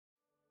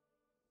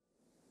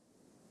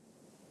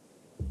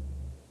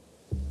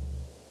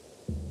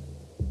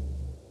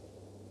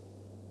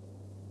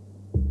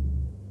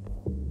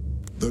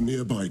The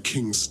nearby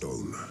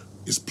Kingstone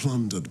is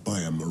plundered by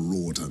a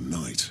marauder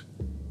knight.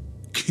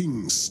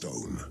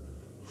 Kingstone.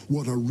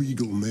 What a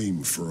regal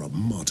name for a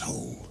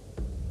mudhole.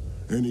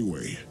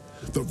 Anyway,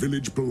 the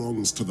village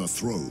belongs to the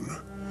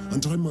throne,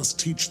 and I must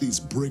teach these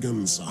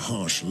brigands a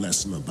harsh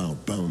lesson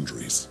about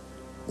boundaries.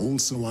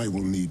 Also, I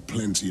will need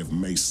plenty of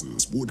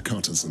masons,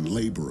 woodcutters, and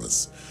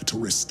laborers to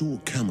restore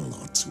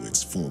Camelot to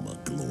its former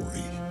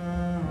glory.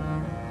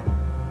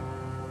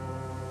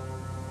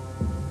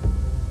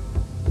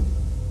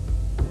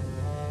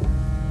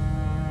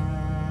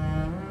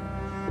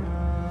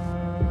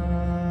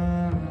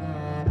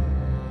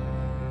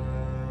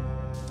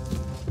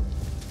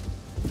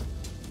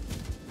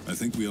 I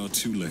think we are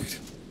too late.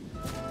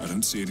 I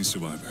don't see any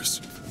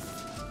survivors.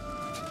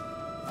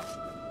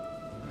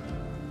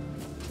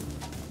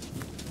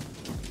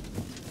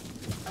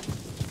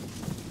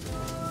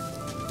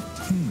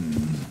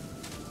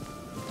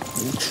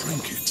 More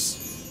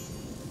trinkets.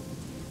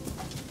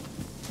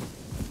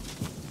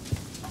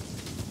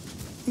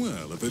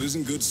 Well, if it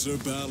isn't good Sir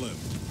Balin.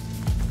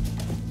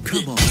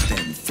 Come on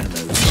then,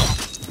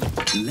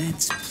 fellows.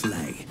 Let's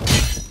play.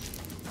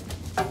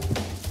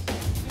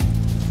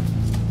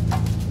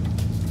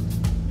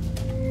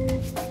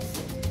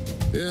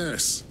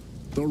 Yes,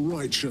 the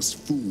righteous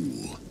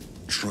fool,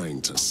 trying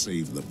to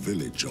save the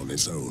village on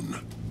his own.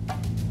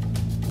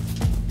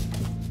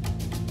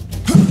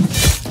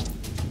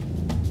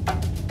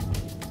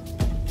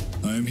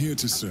 I am here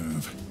to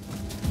serve.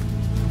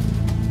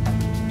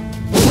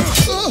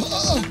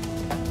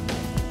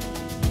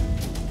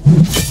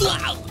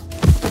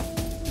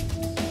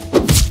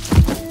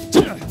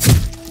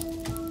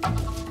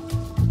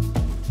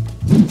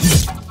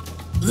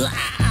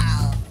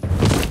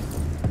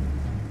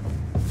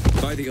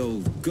 By the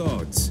old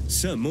gods,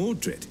 Sir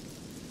Mordred.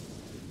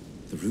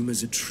 The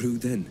rumors are true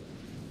then.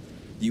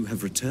 You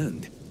have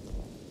returned.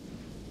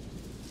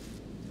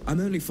 I'm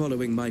only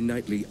following my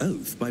knightly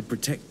oath by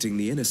protecting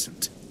the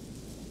innocent.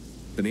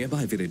 The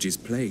nearby village is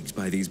plagued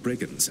by these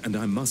brigands, and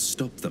I must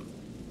stop them.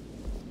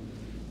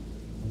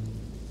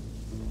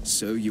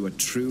 So you are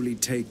truly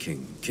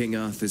taking King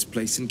Arthur's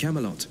place in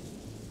Camelot,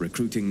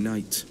 recruiting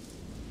knights.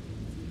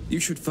 You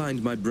should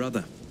find my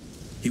brother.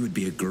 He would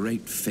be a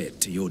great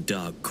fit to your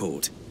dark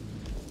court.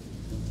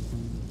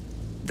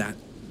 That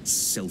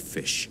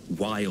selfish,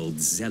 wild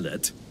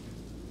zealot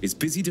is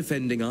busy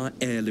defending our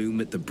heirloom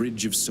at the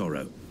Bridge of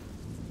Sorrow.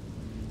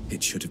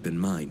 It should have been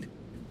mine,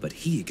 but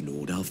he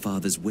ignored our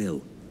father's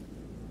will.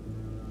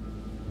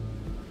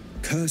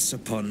 Curse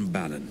upon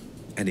Balin.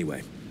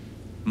 Anyway,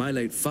 my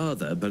late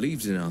father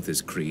believed in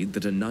Arthur's creed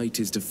that a knight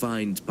is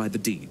defined by the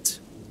deeds,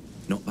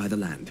 not by the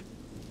land.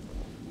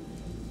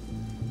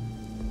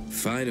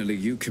 Finally,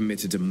 you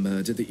committed a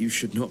murder that you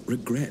should not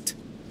regret.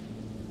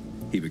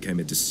 He became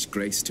a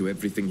disgrace to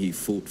everything he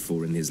fought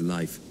for in his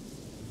life.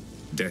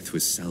 Death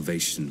was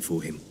salvation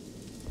for him.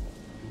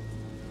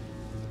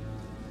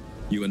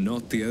 You are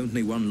not the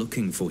only one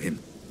looking for him.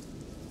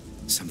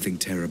 Something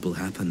terrible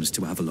happens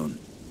to Avalon,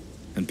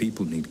 and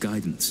people need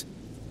guidance.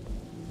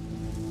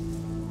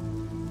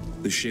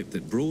 The ship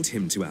that brought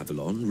him to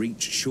Avalon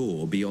reached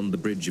shore beyond the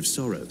Bridge of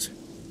Sorrows.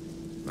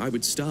 I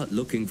would start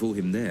looking for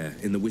him there,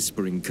 in the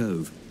Whispering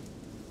Cove.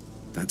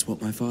 That's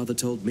what my father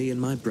told me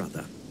and my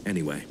brother,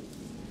 anyway.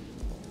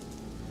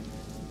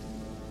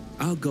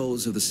 Our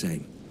goals are the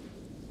same.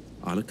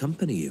 I'll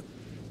accompany you.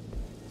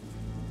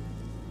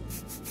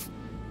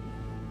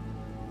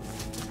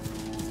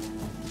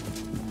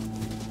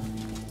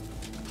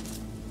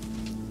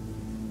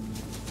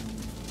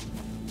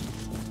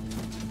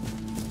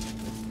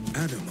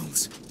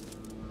 Animals.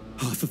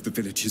 Half of the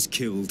village is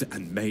killed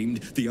and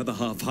maimed, the other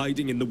half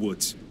hiding in the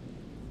woods.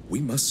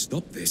 We must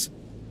stop this.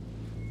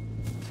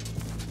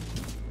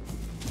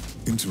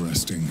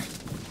 Interesting.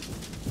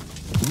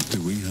 What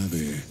do we have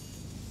here?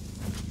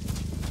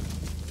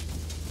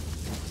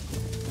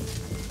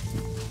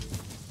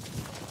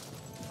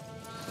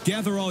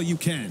 Gather all you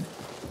can.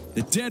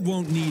 The dead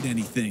won't need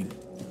anything,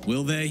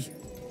 will they?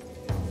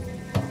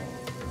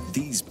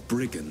 These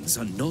brigands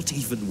are not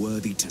even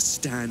worthy to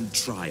stand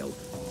trial.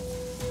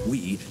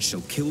 We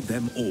shall kill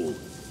them all.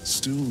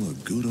 Still a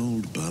good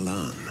old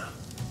Balan,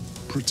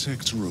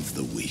 protector of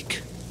the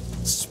weak.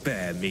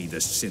 Spare me the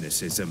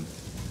cynicism.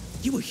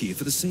 You are here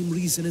for the same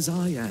reason as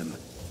I am.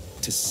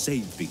 To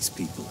save these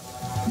people.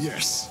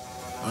 Yes,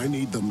 I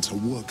need them to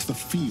work the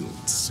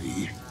fields,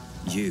 see?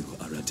 You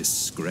are a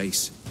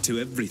disgrace to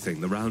everything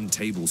the Round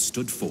Table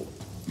stood for.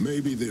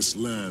 Maybe this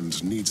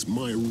land needs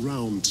my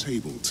Round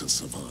Table to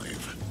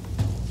survive.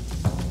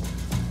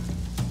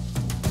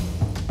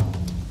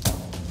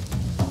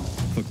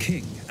 For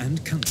king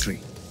and country.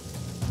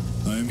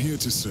 I am here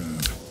to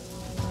serve.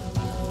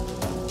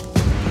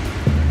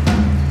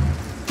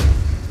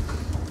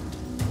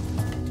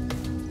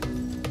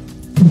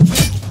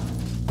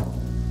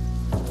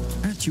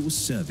 At your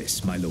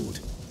service, my lord.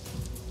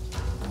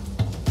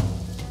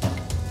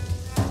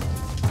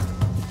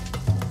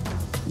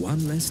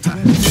 One less to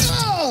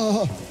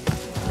go.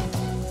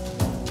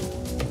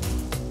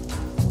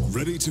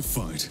 Ready to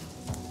fight.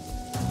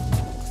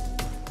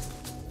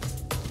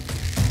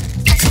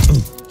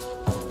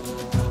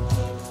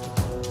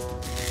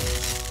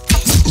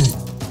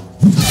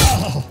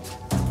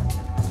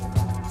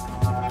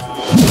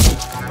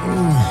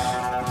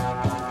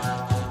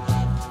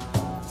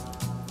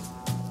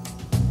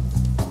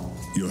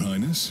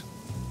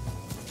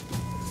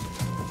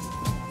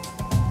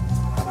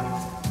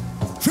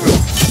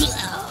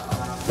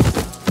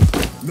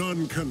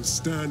 None can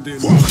stand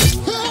in my way.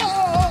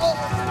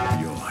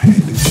 Your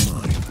head is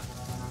mine.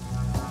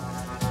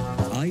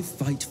 I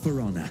fight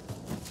for honor.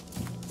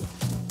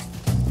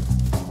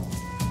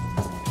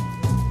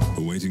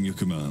 Awaiting your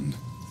command.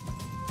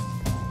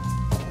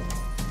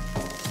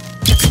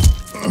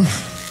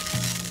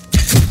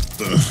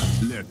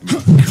 Let me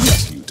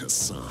cut you to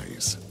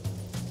size.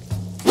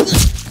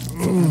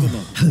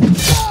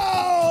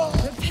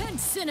 Repent,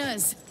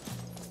 sinners!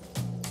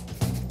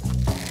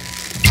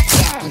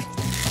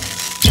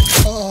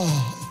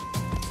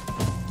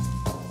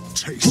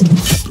 Taste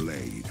the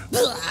blade.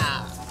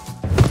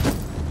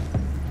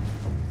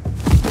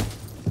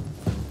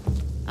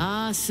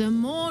 Ah, Sir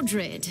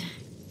Mordred.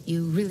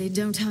 You really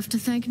don't have to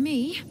thank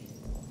me.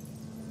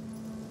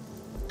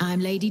 I'm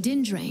Lady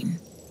Dindrain,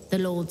 the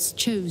Lord's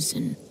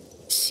chosen,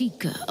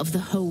 seeker of the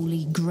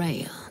Holy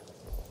Grail.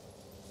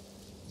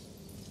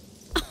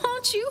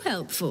 Aren't you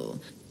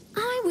helpful?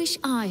 I wish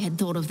I had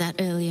thought of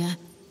that earlier.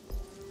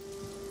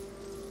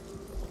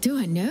 Do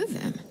I know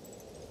them?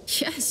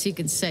 Yes, you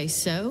can say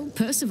so.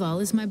 Percival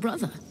is my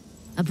brother,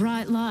 a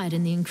bright light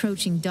in the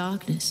encroaching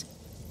darkness,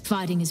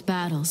 fighting his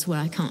battles where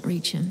I can't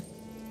reach him.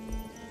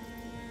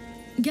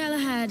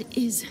 Galahad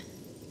is,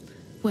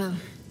 well,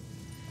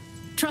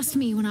 trust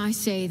me when I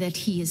say that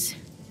he is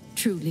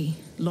truly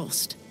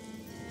lost.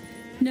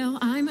 No,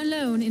 I'm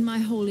alone in my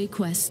holy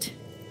quest.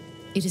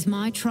 It is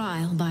my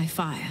trial by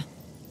fire.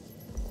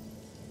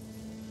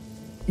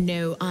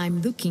 No,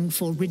 I'm looking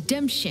for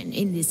redemption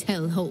in this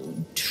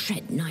hellhole,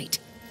 Dread Knight.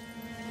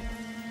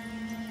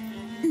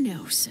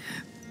 No, sir.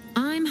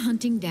 I'm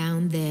hunting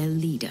down their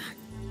leader,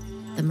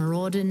 the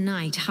Marauder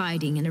Knight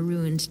hiding in a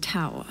ruined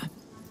tower.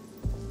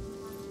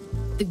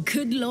 The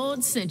good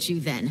Lord sent you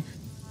then.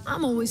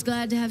 I'm always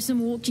glad to have some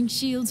walking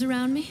shields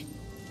around me.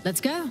 Let's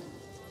go.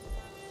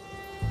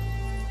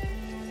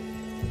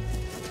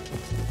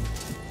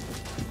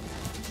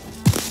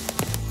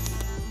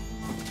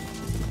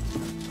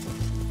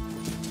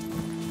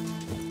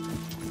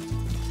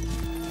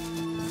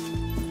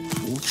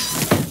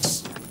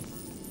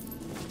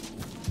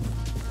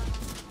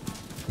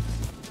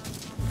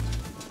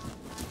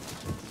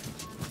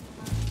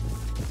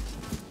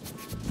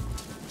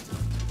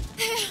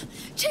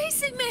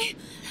 Chasing me!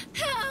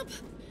 Help!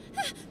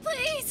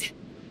 Please!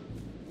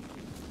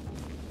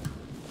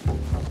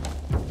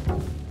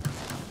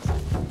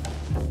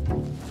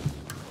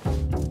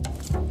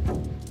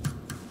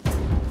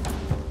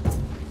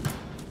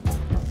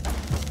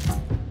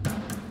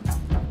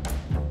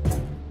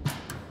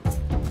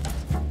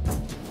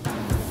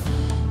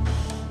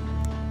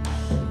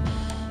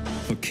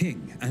 For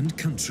king and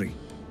country.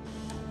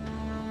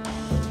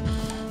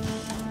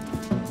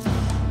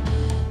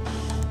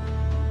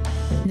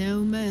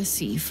 No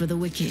mercy for the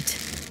wicked.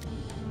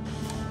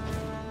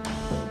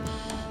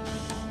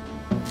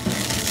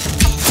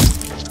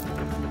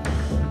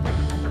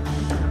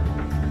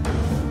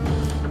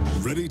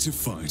 Ready to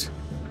fight.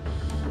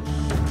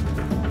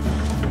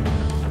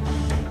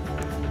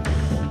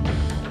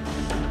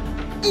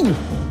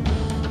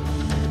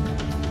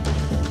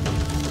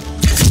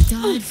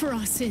 Died for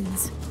our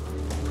sins.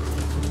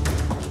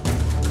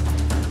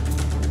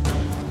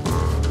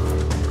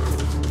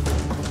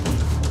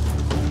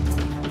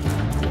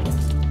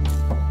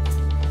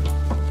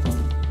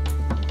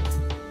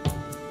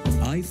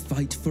 I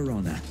fight for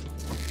honor.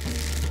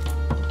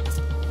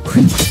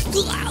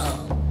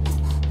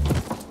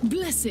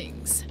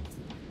 Blessings.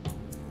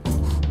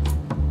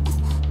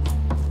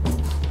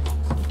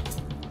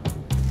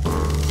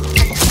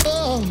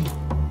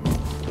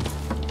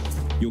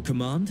 Your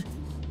command?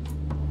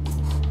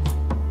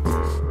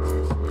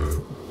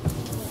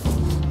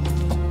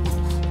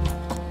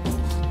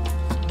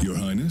 Your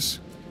Highness?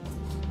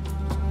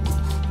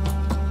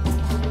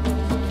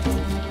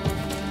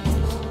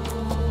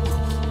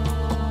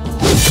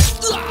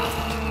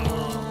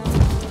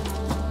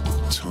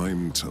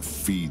 Time to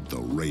feed the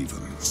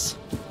ravens.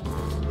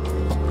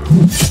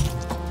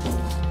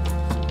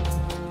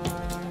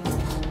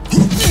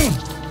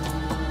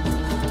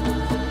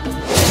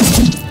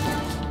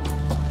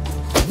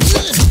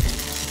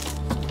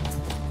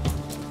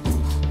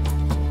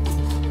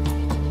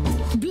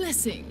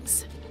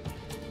 Blessings.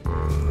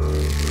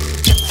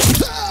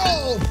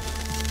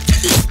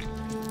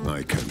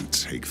 I can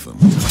take them.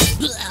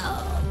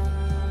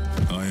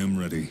 I am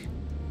ready.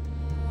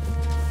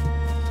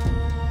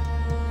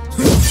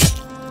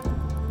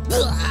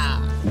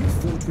 We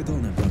fought with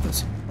honor,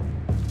 brothers.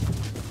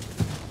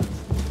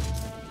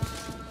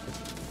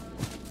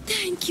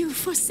 Thank you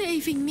for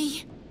saving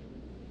me.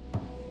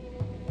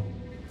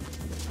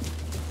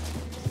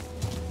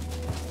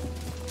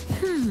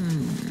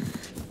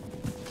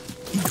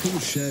 Equal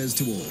shares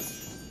to all.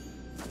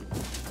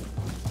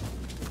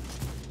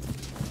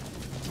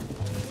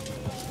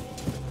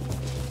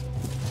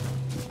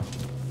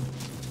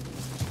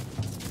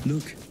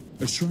 Look,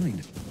 a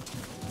shrine.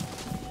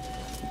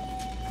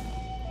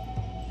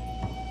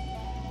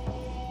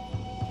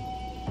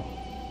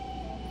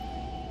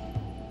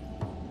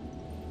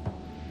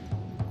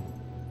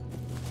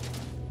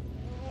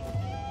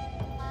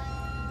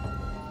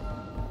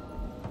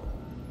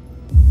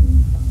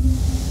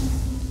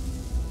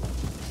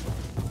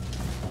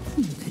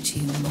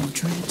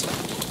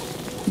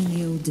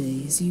 old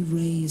days, you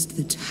razed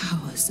the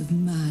towers of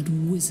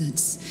mad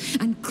wizards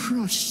and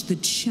crushed the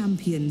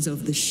champions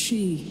of the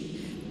She.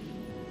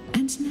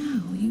 And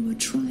now you are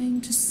trying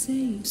to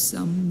save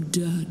some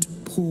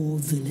dirt-poor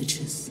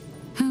villagers.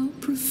 How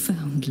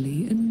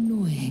profoundly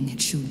annoying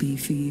it shall be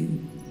for you.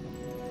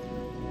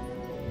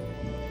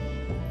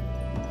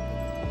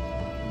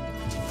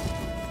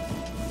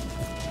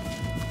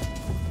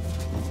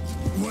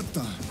 What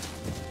the?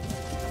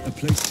 A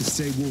place to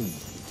stay warm.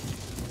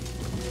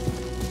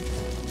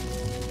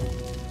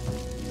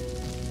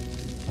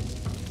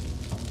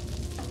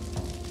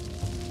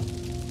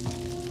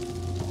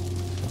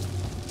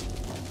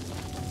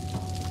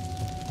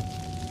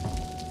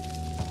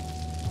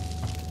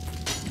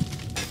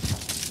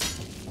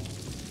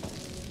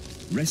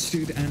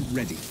 Rested and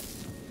ready.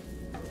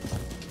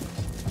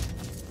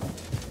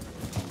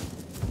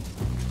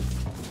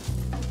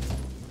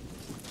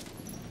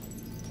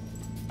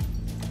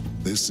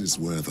 This is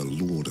where the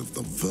Lord of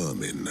the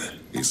Vermin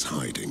is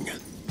hiding.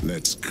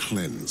 Let's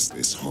cleanse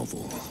this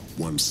hovel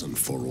once and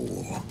for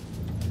all.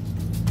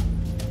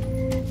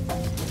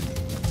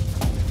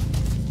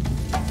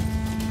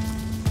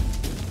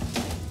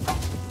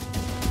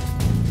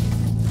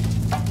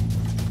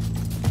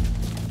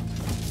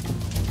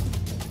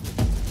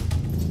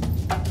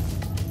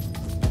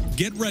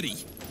 Get ready.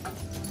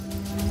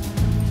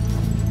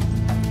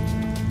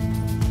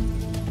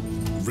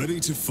 Ready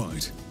to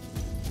fight.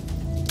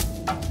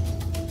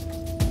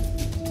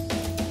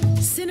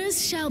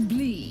 Sinners shall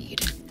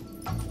bleed.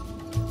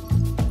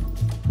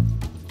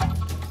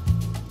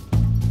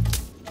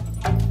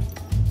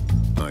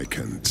 I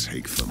can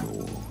take them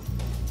all.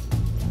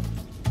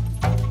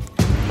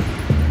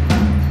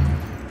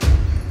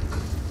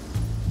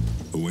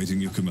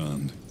 Awaiting your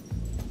command.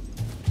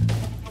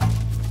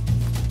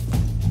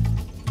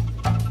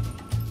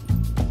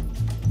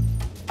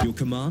 Your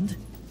command?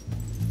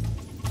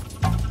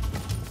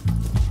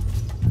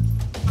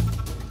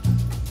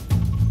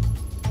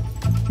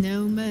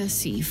 No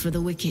mercy for the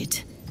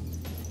wicked.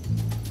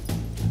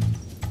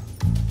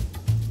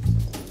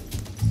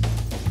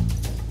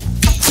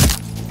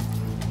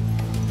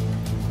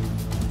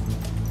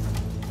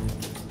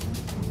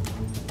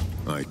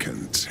 I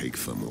can take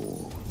them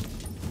all.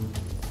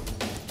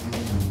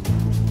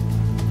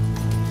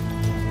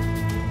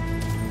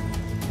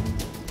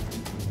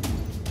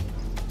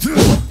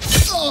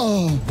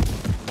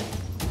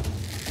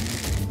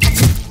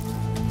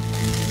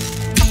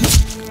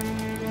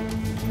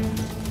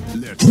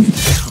 Let me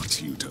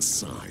cut you to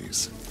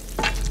size.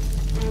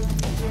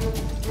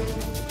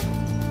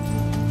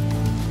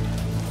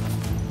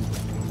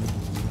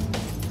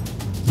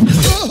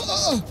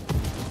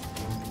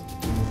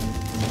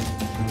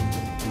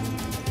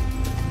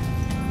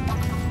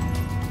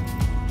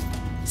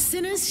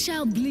 Sinners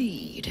shall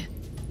bleed.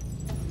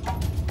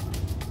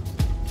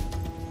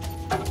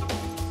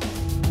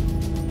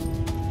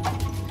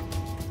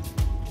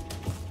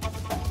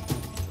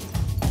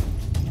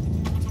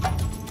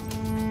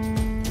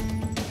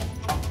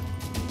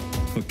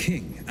 For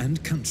king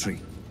and country.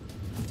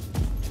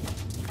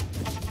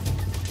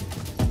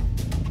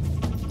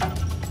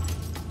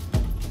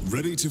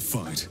 Ready to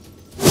fight.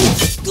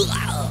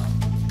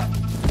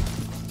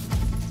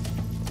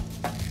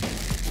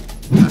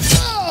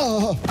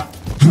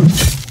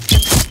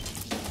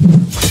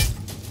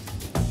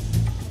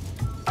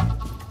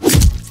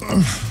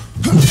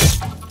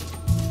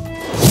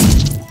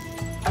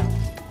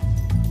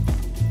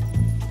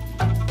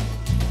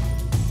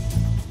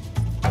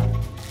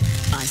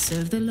 I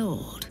serve the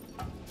Lord.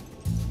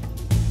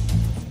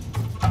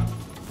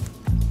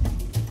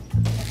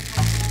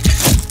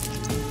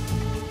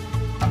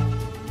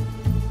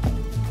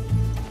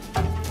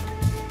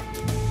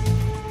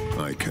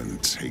 I can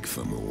take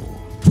them all.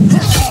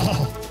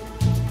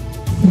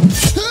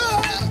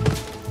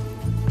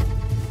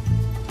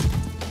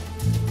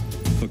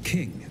 For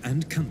king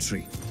and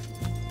country.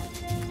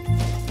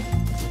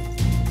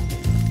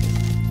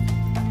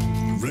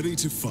 Ready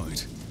to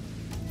fight.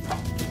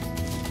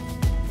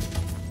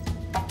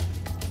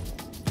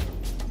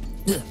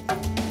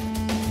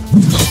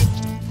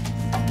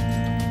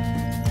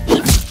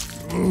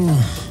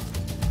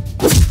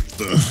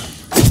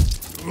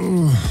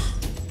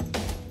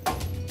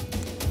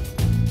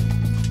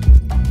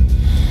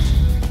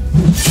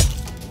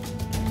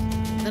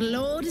 The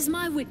Lord is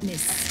my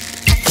witness.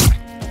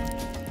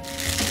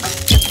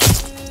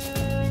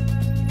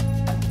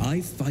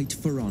 I fight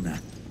for honor.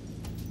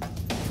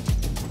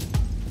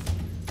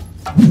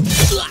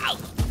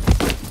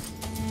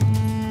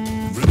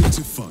 Ready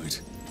to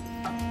fight.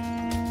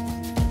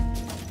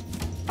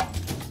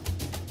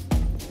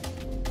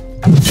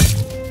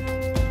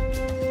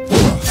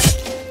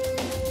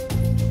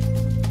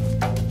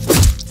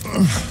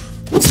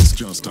 It's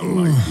just a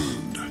light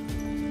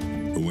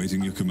wound.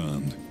 Awaiting your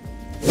command.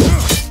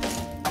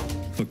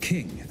 For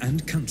king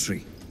and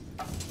country.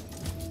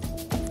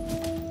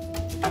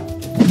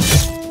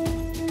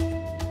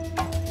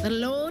 The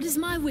Lord is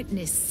my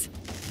witness.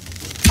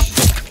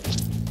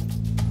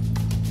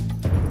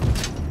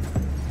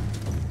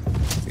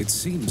 It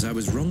seems I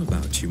was wrong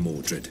about you,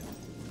 Mordred.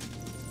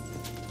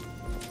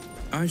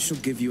 I shall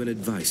give you an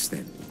advice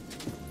then.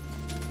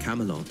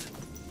 Camelot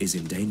is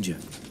in danger.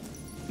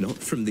 Not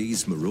from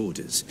these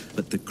marauders,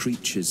 but the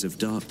creatures of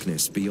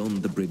darkness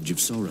beyond the Bridge of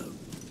Sorrow.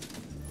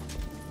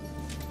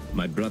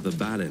 My brother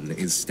Balin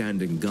is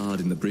standing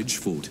guard in the bridge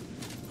fort,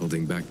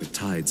 holding back the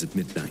tides at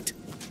midnight.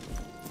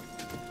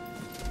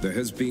 There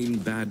has been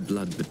bad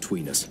blood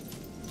between us.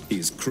 He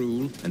is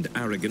cruel and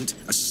arrogant,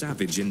 a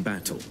savage in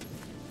battle.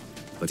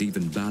 But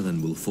even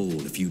Balin will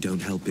fall if you don't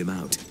help him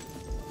out.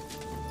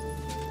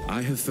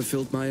 I have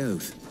fulfilled my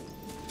oath.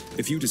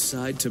 If you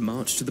decide to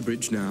march to the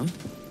bridge now,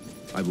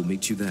 I will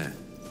meet you there.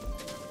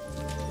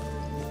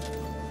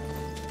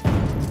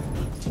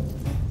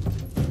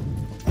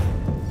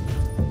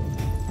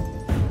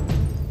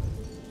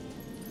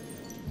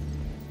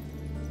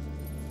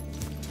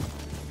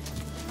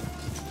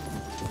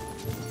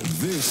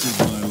 This is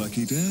my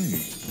lucky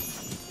day.